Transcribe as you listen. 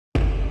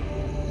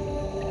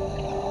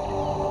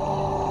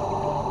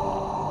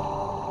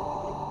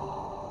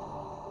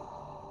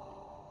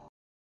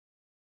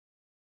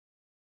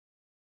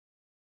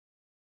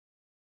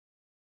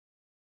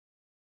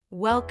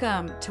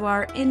Welcome to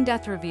our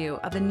in-depth review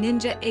of the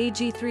Ninja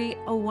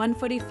AG301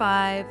 Foodi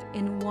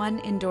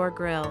 5-in-1 Indoor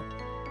Grill,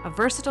 a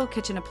versatile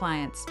kitchen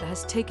appliance that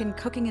has taken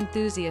cooking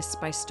enthusiasts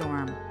by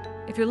storm.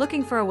 If you're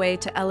looking for a way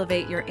to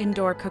elevate your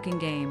indoor cooking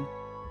game,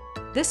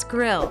 this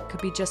grill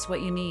could be just what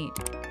you need.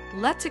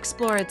 Let's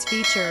explore its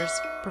features,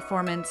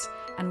 performance,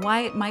 and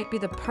why it might be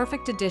the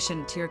perfect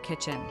addition to your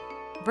kitchen.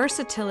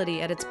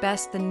 Versatility at its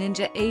best, the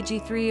Ninja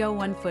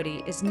AG301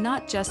 Foodi is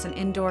not just an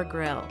indoor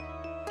grill.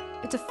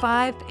 It's a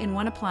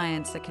 5-in-1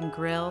 appliance that can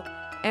grill,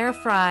 air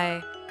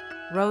fry,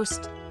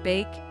 roast,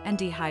 bake, and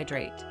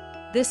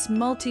dehydrate. This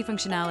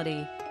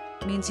multifunctionality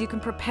means you can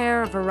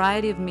prepare a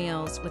variety of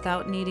meals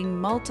without needing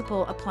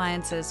multiple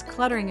appliances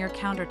cluttering your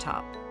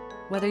countertop.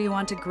 Whether you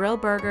want to grill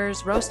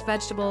burgers, roast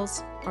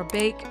vegetables, or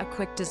bake a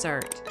quick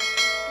dessert,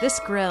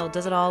 this grill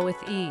does it all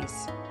with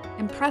ease.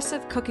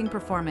 Impressive cooking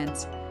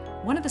performance.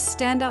 One of the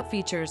standout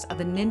features of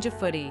the Ninja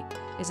Foodi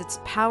is its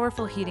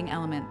powerful heating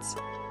elements,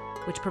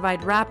 which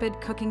provide rapid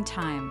cooking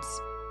times.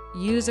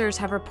 Users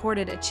have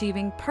reported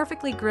achieving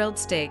perfectly grilled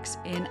steaks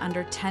in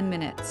under 10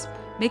 minutes,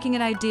 making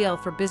it ideal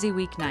for busy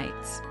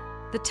weeknights.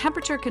 The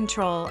temperature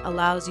control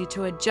allows you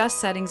to adjust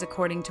settings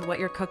according to what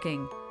you're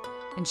cooking,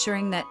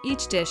 ensuring that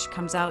each dish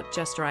comes out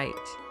just right.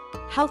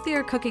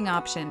 Healthier cooking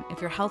option if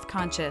you're health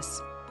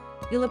conscious.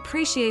 You'll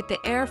appreciate the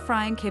air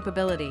frying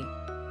capability.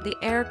 The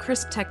air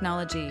crisp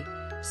technology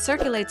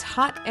circulates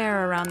hot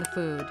air around the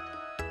food,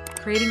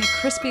 creating a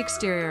crispy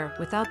exterior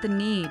without the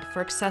need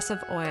for excessive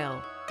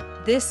oil.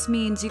 This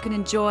means you can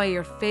enjoy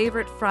your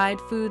favorite fried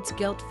foods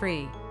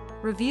guilt-free.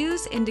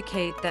 Reviews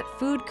indicate that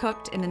food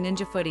cooked in the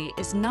Ninja Foodi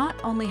is not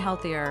only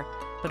healthier,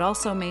 but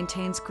also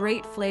maintains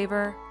great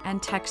flavor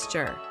and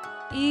texture.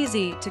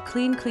 Easy to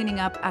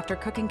cleaning up after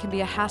cooking can be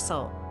a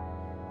hassle,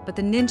 but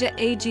the Ninja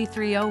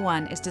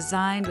AG301 is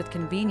designed with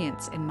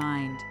convenience in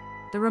mind.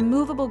 The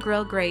removable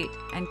grill grate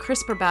and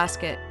crisper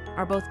basket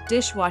are both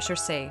dishwasher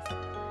safe,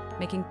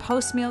 making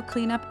post-meal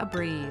cleanup a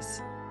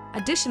breeze.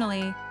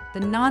 Additionally, the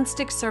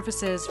non-stick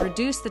surfaces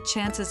reduce the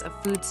chances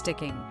of food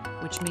sticking,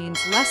 which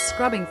means less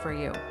scrubbing for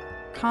you.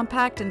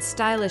 Compact and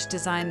stylish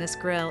design, this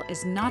grill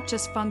is not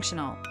just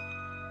functional.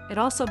 It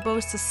also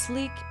boasts a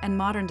sleek and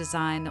modern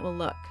design that will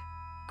look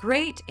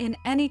great in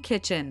any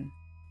kitchen.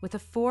 With a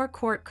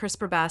 4-quart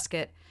crisper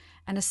basket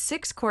and a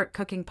 6-quart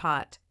cooking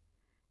pot,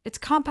 it's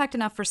compact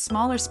enough for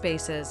smaller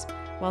spaces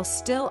while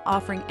still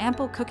offering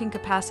ample cooking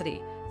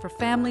capacity for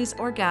families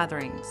or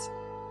gatherings.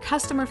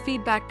 Customer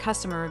feedback,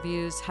 customer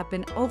reviews have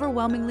been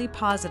overwhelmingly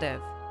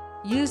positive.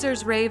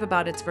 Users rave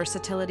about its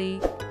versatility,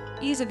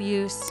 ease of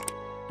use,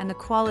 and the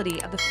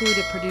quality of the food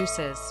it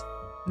produces.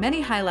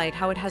 Many highlight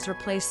how it has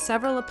replaced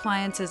several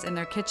appliances in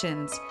their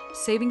kitchens,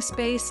 saving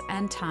space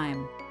and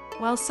time.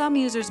 While some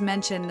users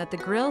mention that the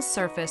grill's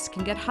surface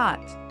can get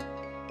hot,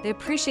 they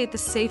appreciate the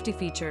safety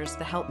features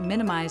that help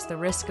minimize the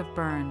risk of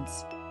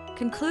burns.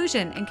 In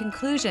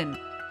conclusion,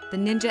 the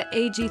Ninja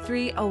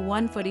AG301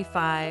 Foodi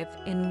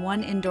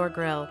 5-in-1 Indoor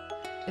Grill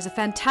is a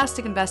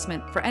fantastic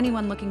investment for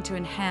anyone looking to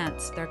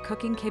enhance their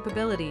cooking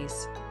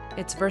capabilities.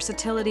 Its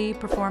versatility,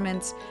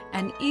 performance,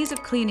 and ease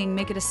of cleaning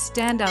make it a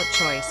standout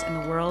choice in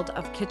the world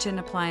of kitchen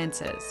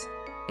appliances.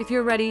 If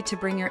you're ready to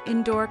bring your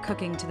indoor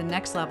cooking to the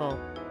next level,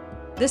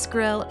 this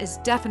grill is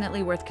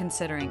definitely worth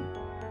considering.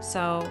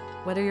 So,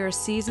 whether you're a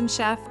seasoned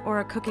chef or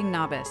a cooking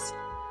novice,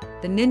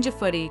 the Ninja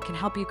Foodi can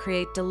help you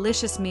create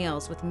delicious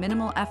meals with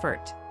minimal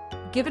effort.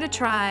 Give it a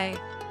try,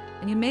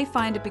 and you may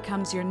find it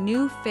becomes your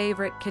new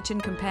favorite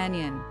kitchen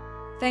companion.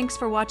 Thanks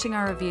for watching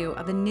our review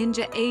of the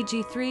Ninja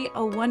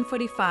AG301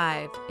 Foodi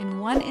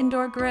 5-in-1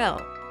 Indoor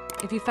Grill.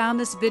 If you found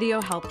this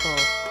video helpful,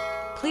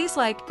 please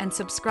like and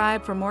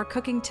subscribe for more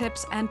cooking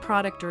tips and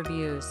product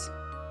reviews.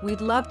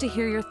 We'd love to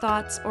hear your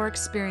thoughts or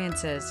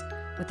experiences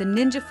with the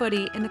Ninja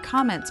Foodi in the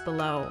comments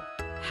below.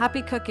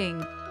 Happy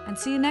cooking, and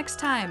see you next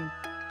time!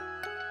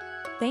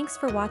 Thanks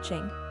for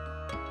watching.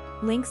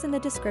 Links in the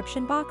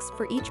description box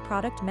for each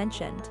product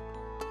mentioned.